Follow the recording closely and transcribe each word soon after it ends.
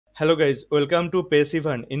Hello guys, welcome to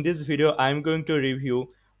Passivern. In this video, I am going to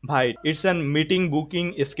review Vyte. It's a meeting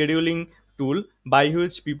booking scheduling tool by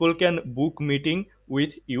which people can book meeting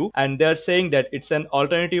with you, and they are saying that it's an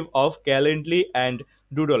alternative of Calendly and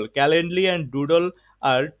Doodle. Calendly and Doodle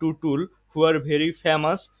are two tools who are very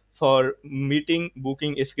famous for meeting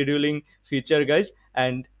booking scheduling feature guys,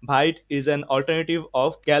 and Vyte is an alternative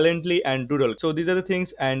of Calendly and Doodle. So these are the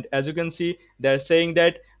things, and as you can see, they're saying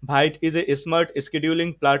that Vyte is a smart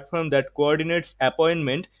scheduling platform that coordinates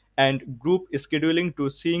appointment and group scheduling to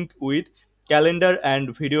sync with calendar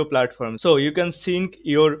and video platforms. So you can sync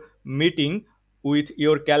your meeting with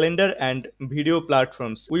your calendar and video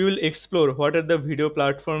platforms. We will explore what are the video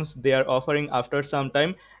platforms they are offering after some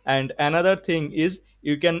time. And another thing is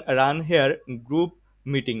you can run here group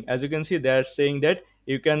meeting. As you can see, they are saying that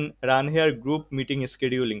you can run here group meeting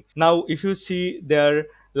scheduling. Now if you see their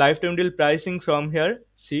lifetime deal pricing from here,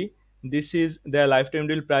 see, this is their lifetime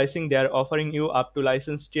deal pricing. They are offering you up to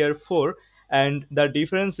license tier 4, and the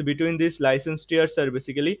difference between these license tiers are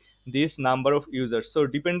basically this number of users. So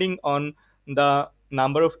depending on the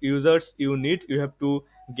number of users you need, you have to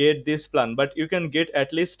get this plan, but you can get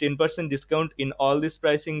at least 10% discount in all this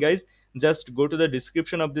pricing guys. Just go to the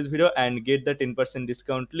description of this video and get the 10%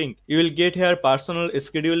 discount link. You will get here personal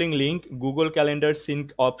scheduling link, Google Calendar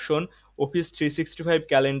sync option, Office 365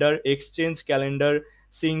 calendar, Exchange calendar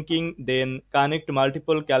syncing, then connect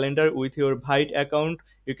multiple calendar with your Vyte account.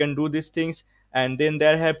 You can do these things, and then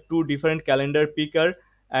there have two different calendar picker,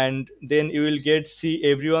 and then you will get see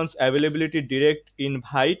everyone's availability direct in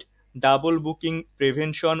Vyte, double booking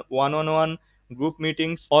prevention, one-on-one group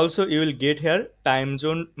meetings. Also you will get here time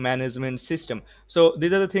zone management system. So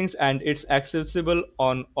these are the things, and it's accessible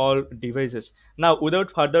on all devices. Now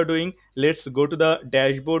without further doing, let's go to the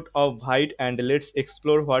dashboard of Vyte and let's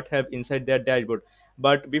explore what have inside their dashboard.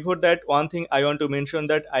 But before that, one thing I want to mention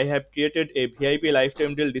that I have created a VIP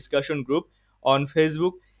lifetime deal discussion group on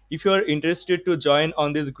Facebook. If you are interested to join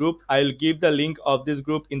on this group, I'll give the link of this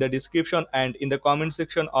group in the description and in the comment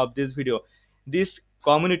section of this video. This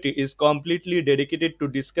community is completely dedicated to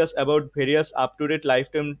discuss about various up-to-date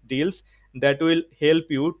lifetime deals that will help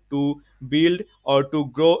you to build or to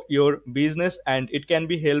grow your business, and it can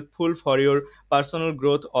be helpful for your personal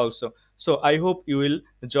growth also. So I hope you will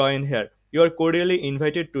join here. You are cordially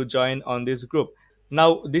invited to join on this group.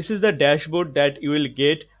 Now this is the dashboard that you will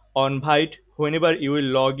get on Vyte whenever you will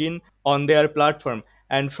log in on their platform,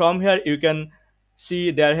 and from here you can see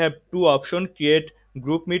there have two options: create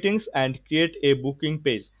group meetings and create a booking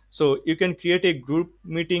page. So you can create a group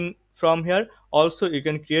meeting from here, also you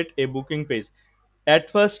can create a booking page. At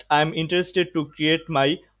first I'm interested to create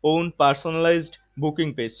my own personalized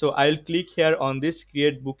booking page, so I'll click here on this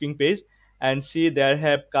create booking page and see there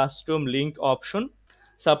have custom link option.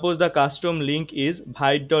 Suppose the custom link is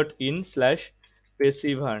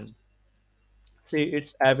vyte.in/passivern. See,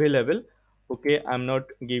 it's available. Okay, I'm not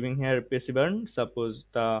giving here Passivern. Suppose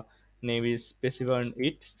the name is Passivern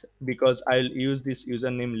it, because I'll use this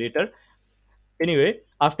username later. Anyway,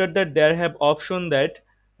 after that there have option that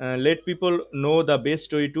let people know the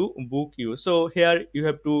best way to book you. So here you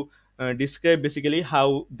have to describe basically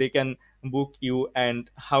how they can book you and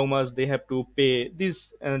how much they have to pay.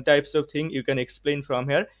 These types of thing you can explain from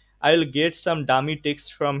here. I'll get some dummy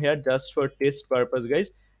text from here just for test purpose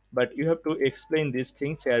guys, but you have to explain these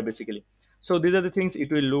things here basically. So these are the things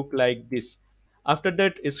it will look like this. After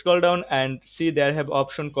that, scroll down and see there have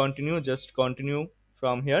option continue. Just continue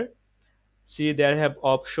from here. See there have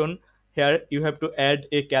option here, you have to add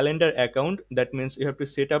a calendar account. That means you have to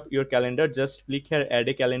set up your calendar. Just click here add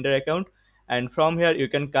a calendar account, and from here you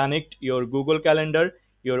can connect your Google Calendar,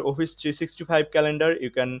 your Office 365 calendar. You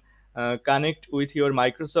can connect with your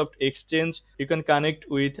Microsoft Exchange, you can connect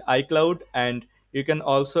with iCloud, and you can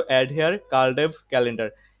also add here CalDev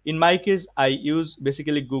calendar. In my case I use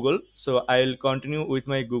basically Google, so I'll continue with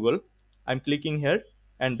my Google. I'm clicking here,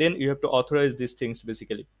 and then you have to authorize these things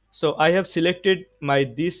basically. So I have selected my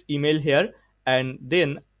this email here, and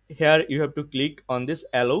then here you have to click on this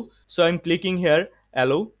allow. So I'm clicking here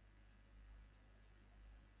allow,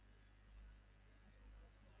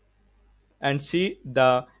 and see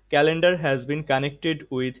the calendar has been connected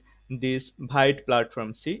with this Vyte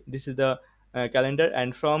platform. See, this is the calendar,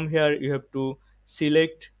 and from here you have to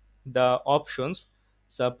select the options.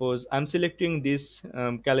 Suppose I'm selecting this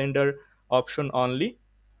calendar option only,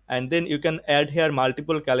 and then you can add here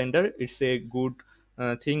multiple calendar. It's a good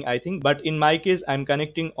thing I think, but in my case I'm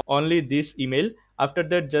connecting only this email. After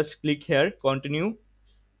that, just click here continue,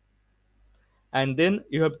 and then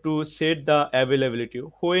you have to set the availability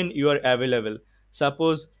when you are available.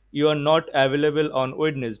 Suppose you are not available on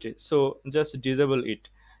Wednesday, so just disable it.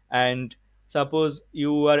 And suppose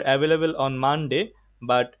you are available on Monday,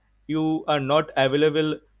 but you are not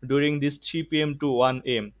available during this 3 p.m. to 1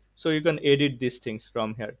 a.m., so you can edit these things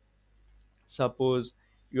from here. Suppose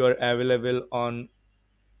you are available on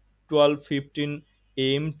 12:15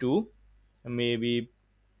 a.m. to maybe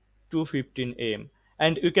 2:15 a.m.,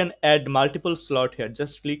 and you can add multiple slot here.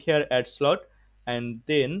 Just click here, add slot, and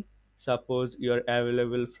then suppose you are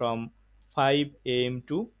available from 5 a.m.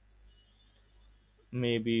 to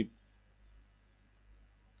maybe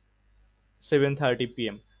 7:30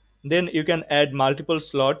 p.m. Then you can add multiple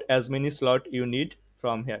slot, as many slot you need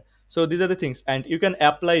from here. So these are the things, and you can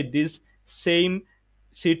apply these same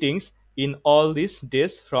settings in all these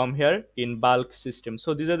days from here in bulk system.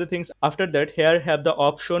 So these are the things. After that, here have the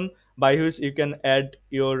option by which you can add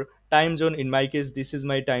your time zone. In my case, this is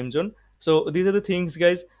my time zone. So these are the things,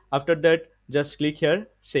 guys. After that, just click here,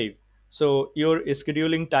 save. So your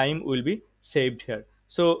scheduling time will be saved here.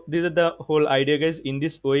 So these are the whole idea, guys. In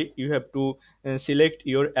this way you have to select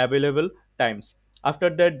your available times. After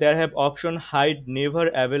that, there have option hide never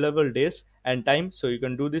available days and time, so you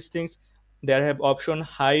can do these things. There have option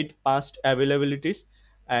hide past availabilities,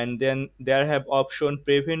 and then there have option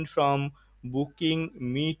prevent from booking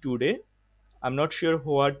me today. I'm not sure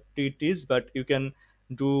what it is, but you can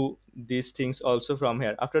do these things also from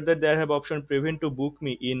here. After that, there have option prevent to book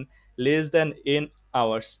me in less than n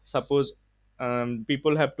hours. Suppose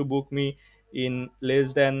people have to book me in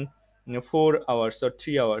less than 4 hours or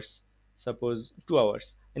 3 hours, suppose 2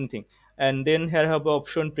 hours, anything. And then here have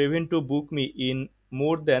option prevent to book me in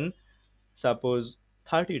more than suppose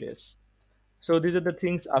 30 days. So these are the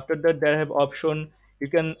things. After that, there have option you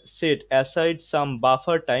can set aside some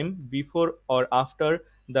buffer time before or after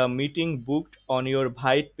the meeting booked on your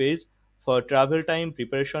Vyte page for travel time,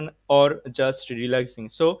 preparation, or just relaxing.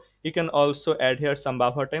 So you can also add here some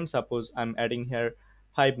buffer time. Suppose I'm adding here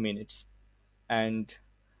 5 minutes, and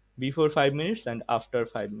before 5 minutes and after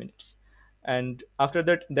 5 minutes. And after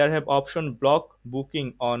that, there have option block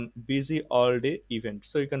booking on busy all day event,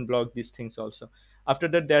 so you can block these things also. After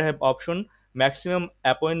that, there have option maximum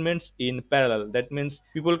appointments in parallel. That means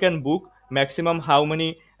people can book maximum how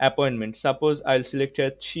many appointments. Suppose I'll select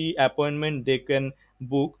here 3 appointment they can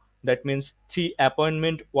book. That means 3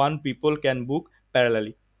 appointment one people can book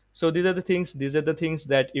parallelly. So these are the things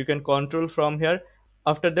that you can control from here.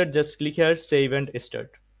 After that, just click here, save and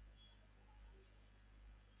start.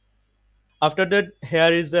 After that,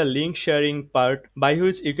 here is the link sharing part by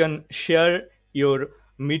which you can share your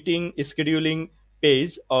meeting scheduling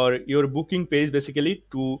page or your booking page basically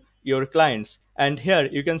to your clients. And here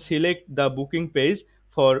you can select the booking page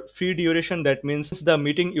for free duration. That means the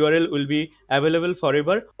meeting URL will be available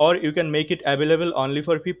forever, or you can make it available only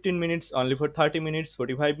for 15 minutes, only for 30 minutes,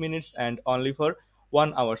 45 minutes, and only for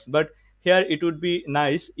 1 hour. But here it would be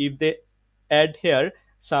nice if they add here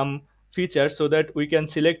some feature so that we can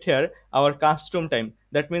select here our custom time.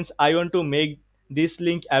 That means I want to make this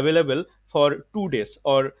link available for 2 days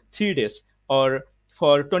or 3 days or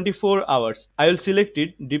for 24 hours. I will select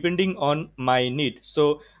it depending on my need.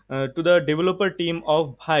 So to the developer team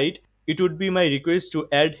of Vyte, it would be my request to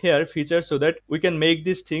add here feature so that we can make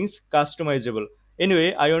these things customizable.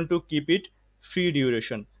 Anyway, I want to keep it free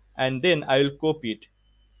duration, and then I will copy it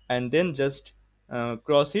and then just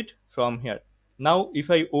cross it from here. Now if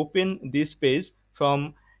I open this page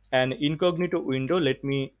from an incognito window, let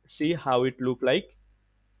me see how it look like.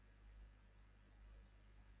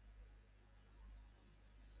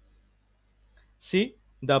 See,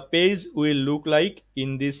 the page will look like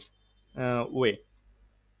in this way.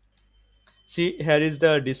 See, here is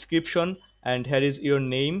the description, and here is your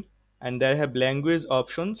name, and there have language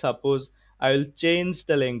option. Suppose I will change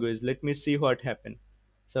the language. Let me see what happened.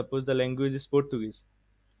 Suppose the language is Portuguese.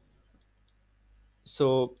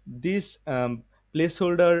 So these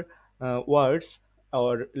placeholder words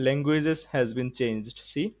or languages has been changed.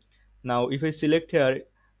 See, now if I select here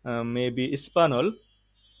maybe Espanol,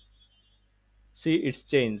 see, it's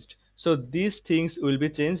changed. So these things will be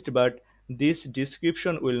changed, but this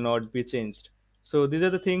description will not be changed. So these are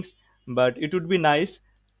the things, but it would be nice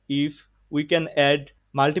if we can add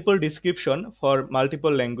multiple description for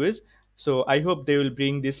multiple language. So I hope they will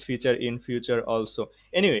bring this feature in future also.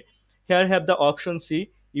 Anyway, here have the option.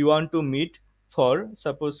 C, you want to meet for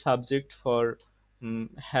suppose subject for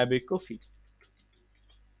have a coffee.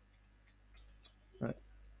 Uh,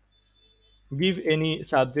 Give any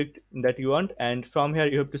subject that you want, and from here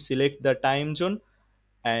you have to select the time zone.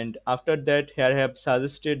 And after that, here I have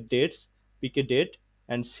suggested dates. Pick a date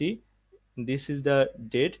and see, this is the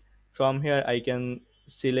date. From here I can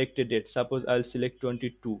select a date. Suppose I'll select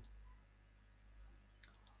 22.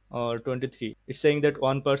 or 23. It's saying that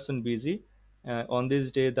one person busy. On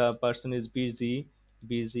this day the person is busy.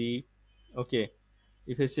 Okay,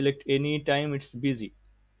 if I select any time it's busy.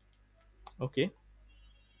 Okay,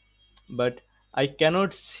 but I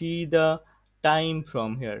cannot see the time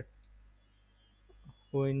from here.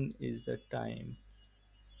 When is the time?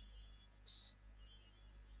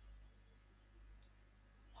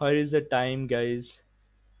 Where is the time, guys?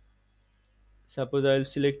 Suppose I'll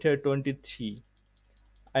select here 23.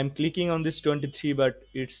 I'm clicking on this 23, but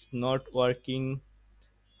it's not working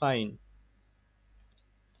fine.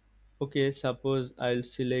 Okay, suppose I'll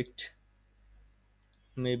select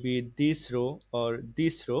maybe this row or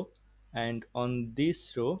this row, and on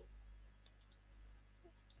this row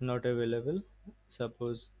not available.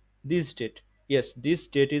 Suppose this date. Yes, this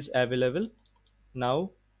date is available. Now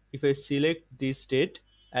if I select this date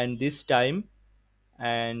and this time,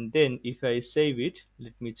 and then if I save it,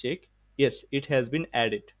 let me check. Yes, it has been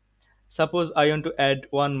added. Suppose I want to add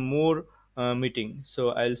one more meeting, so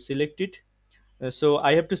I'll select it. So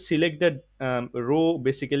I have to select the row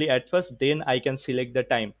basically at first, then I can select the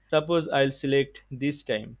time. Suppose I'll select this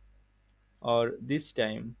time or this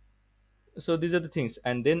time. So these are the things,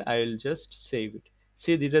 and then I'll just save it.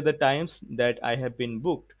 See, these are the times that I have been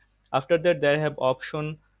booked. After that, they have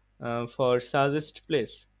option for suggest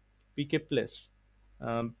place, pick a place,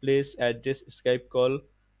 place, address, Skype call.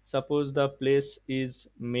 Suppose the place is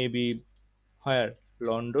maybe where,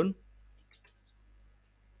 London.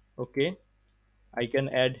 Okay, I can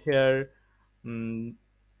add here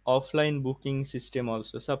offline booking system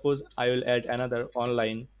also. Suppose I will add another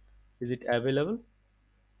online. Is it available?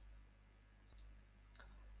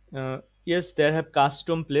 Yes, there have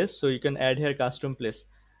custom place, so you can add here custom place,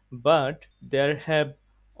 but there have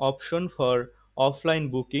option for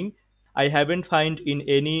offline booking. I haven't find in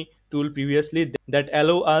any tool previously that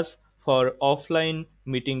allow us for offline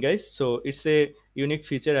meeting, guys. So it's a unique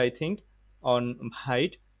feature, I think, on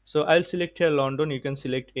Vyte. So I'll select here London. You can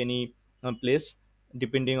select any place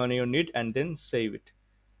depending on your need, and then save it.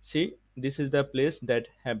 See, this is the place that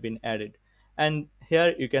have been added, and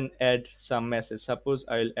here you can add some message. Suppose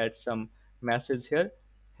I will add some message here.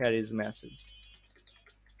 Here is message.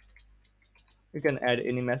 You can add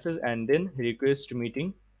any message and then request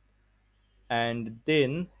meeting, and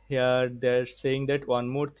then here they're saying that one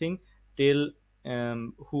more thing, tell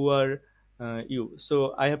who are you.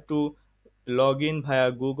 So I have to log in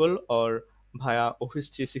via Google or via Office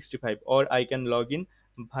 365, or I can log in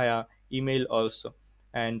via email also.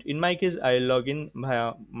 And in my case I log in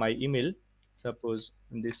via my email. Suppose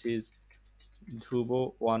this is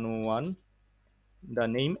Dhurbo 101, the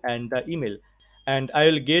name and the email, and I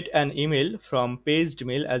will get an email from paged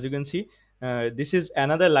mail. As you can see, this is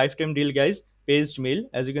another lifetime deal, guys. Paged mail,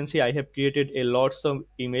 as you can see, I have created a lots of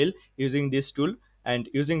email using this tool, and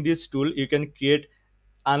using this tool you can create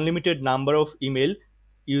unlimited number of email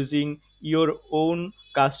using your own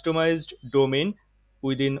customized domain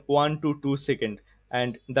within 1 to 2 seconds.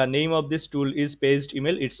 And the name of this tool is paged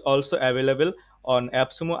email. It's also available on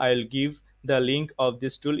AppSumo. I'll give the link of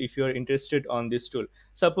this tool if you are interested on this tool.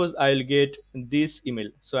 Suppose I'll get this email,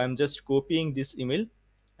 so I'm just copying this email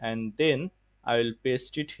and then I will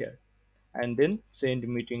paste it here and then send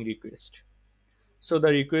meeting request. So the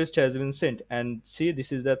request has been sent, and see,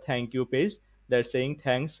 this is the thank you page that's saying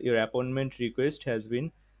thanks, your appointment request has been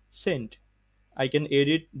sent. I can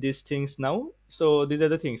edit these things now. So these are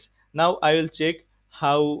the things. Now I will check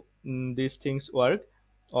how these things work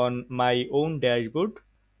on my own dashboard.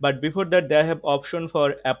 But before that, they have option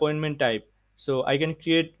for appointment type. So I can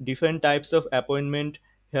create different types of appointment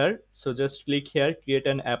here. So just click here, create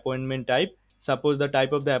an appointment type. Suppose the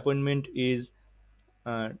type of the appointment is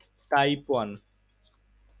uh, type 1,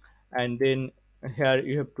 and then here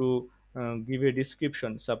you have to give a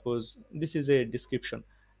description. Suppose this is a description,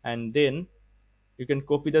 and then you can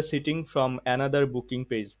copy the setting from another booking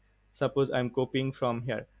page. Suppose I'm copying from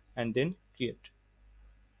here and then create.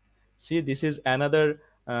 See, this is another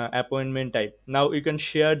appointment type. Now you can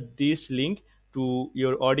share this link to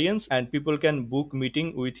your audience and people can book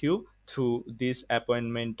meeting with you through this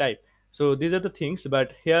appointment type. So these are the things,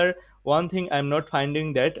 but here one thing I'm not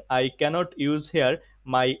finding, that I cannot use here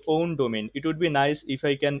my own domain. It would be nice if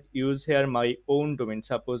I can use here my own domain.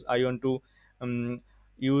 Suppose I want to um,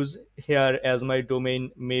 use here as my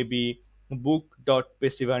domain maybe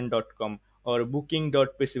book.passivern.com or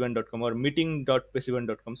booking.passivern.com or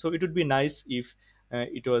meeting.passivern.com. So it would be nice if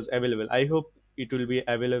it was available. I hope it will be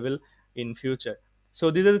available in future.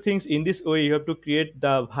 So these are the things. In this way you have to create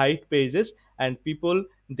the Vyte pages, and people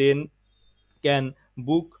then can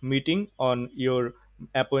book meeting on your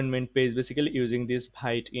appointment page basically using this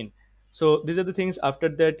Vyte in. So these are the things. After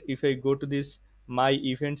that, if I go to this my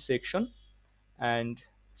event section and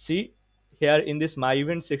see here in this my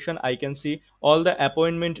event section, I can see all the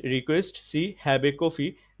appointment request. See, have a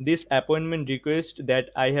coffee, this appointment request that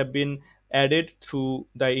I have been added through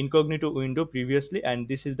the incognito window previously, and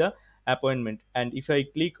this is the appointment. And if I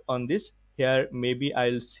click on this here, maybe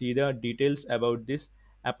I'll see the details about this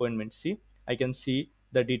appointment. See, I can see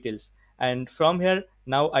the details, and from here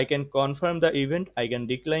now I can confirm the event, I can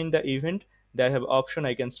decline the event. There I have option,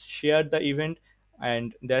 I can share the event,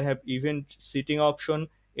 and there have event setting option,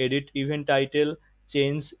 edit event title,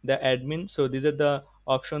 change the admin. So these are the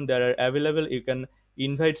options that are available. You can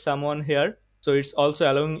invite someone here, so it's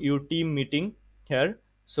also allowing you team meeting here.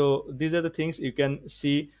 So these are the things you can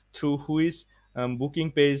see through who is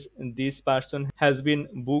booking page this person has been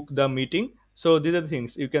booked the meeting. So these are the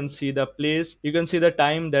things. You can see the place, you can see the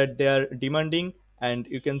time that they are demanding, and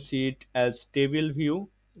you can see it as table view.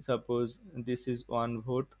 Suppose this is one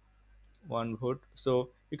vote, so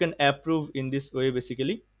you can approve in this way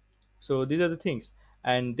basically. So these are the things.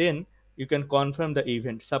 And then you can confirm the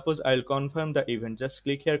event. Suppose I'll confirm the event, just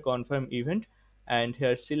click here confirm event, and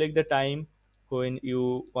here select the time when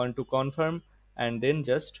you want to confirm, and then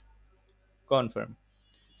just confirm.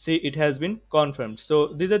 See, it has been confirmed.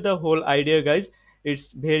 So these are the whole idea, guys.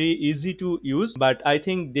 It's very easy to use, but I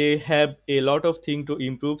think they have a lot of thing to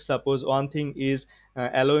improve. Suppose one thing is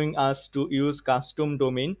allowing us to use custom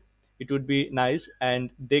domain. It would be nice,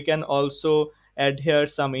 and they can also add here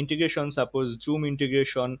some integration, suppose Zoom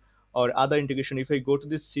integration or other integration. If I go to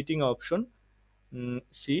this setting option,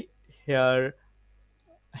 see here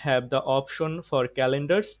have the option for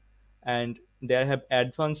calendars, and there have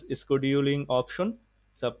advanced scheduling option,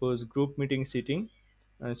 suppose group meeting setting.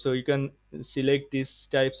 So you can select these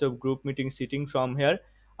types of group meeting setting from here.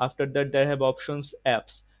 After that, they have options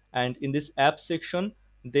apps, and in this app section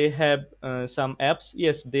they have some apps.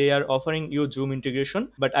 Yes, they are offering you Zoom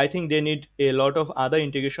integration, but I think they need a lot of other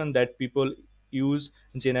integration that people use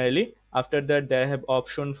generally. After that, they have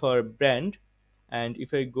option for brand, and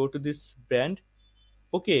if I go to this brand,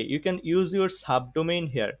 okay, you can use your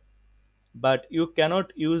subdomain here, but you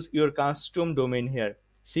cannot use your custom domain here.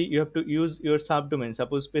 See, you have to use your subdomain,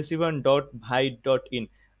 suppose passivern.vyte.in,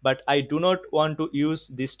 but I do not want to use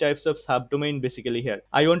these types of subdomain basically here.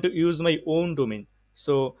 I want to use my own domain.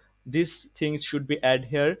 So these things should be add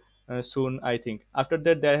here soon, I think. After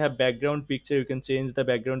that, they have background picture. You can change the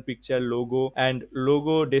background picture, logo, and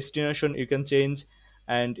logo destination you can change,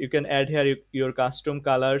 and you can add here your custom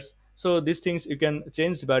colors. So these things you can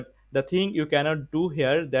change, but the thing you cannot do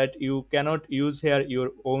here, that you cannot use here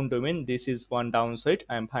your own domain. This is one downside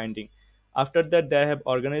I am finding. After that, they have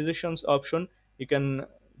organizations option. You can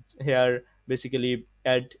here basically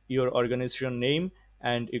add your organization name,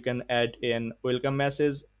 and you can add an welcome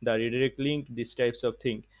message, the redirect link, these types of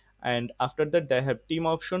thing. And after that, they have team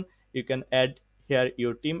option. You can add here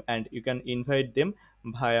your team, and you can invite them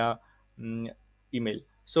via email.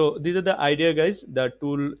 So these are the idea, guys. The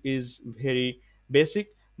tool is very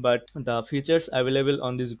basic, but the features available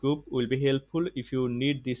on this group will be helpful if you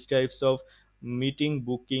need these types of meeting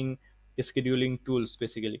booking scheduling tools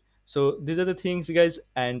basically. So these are the things, guys.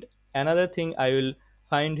 And another thing I will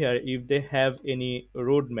find here, if they have any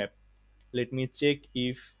roadmap. Let me check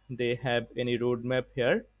if they have any roadmap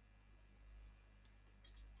here.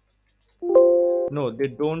 No, they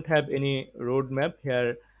don't have any roadmap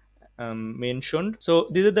here mentioned. So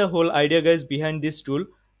this is the whole idea, guys, behind this tool,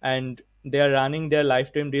 and they are running their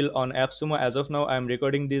lifetime deal on AppSumo. As of now, I'm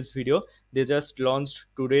recording this video. They just launched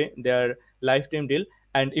today their lifetime deal,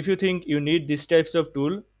 and if you think you need these types of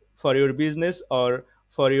tool for your business or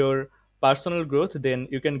for your personal growth, then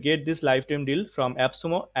you can get this lifetime deal from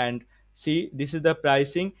AppSumo. And see, this is the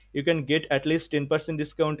pricing. You can get at least 10%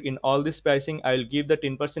 discount in all this pricing. I'll give the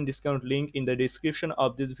 10% discount link in the description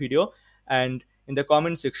of this video and in the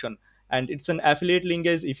comment section. And it's an affiliate link,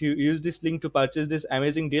 guys. If you use this link to purchase this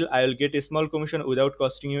amazing deal, I will get a small commission without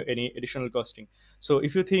costing you any additional costing. So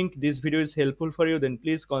if you think this video is helpful for you, then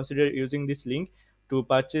please consider using this link to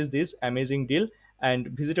purchase this amazing deal, and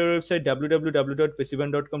visit our website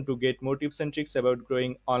www.passivern.com to get more tips and tricks about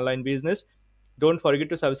growing online business. Don't forget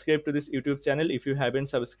to subscribe to this YouTube channel if you haven't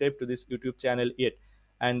subscribed to this YouTube channel yet.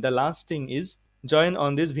 And the last thing is, join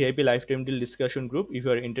on this VIP lifetime deal discussion group if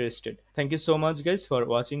you are interested. Thank you so much, guys, for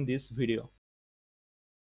watching this video.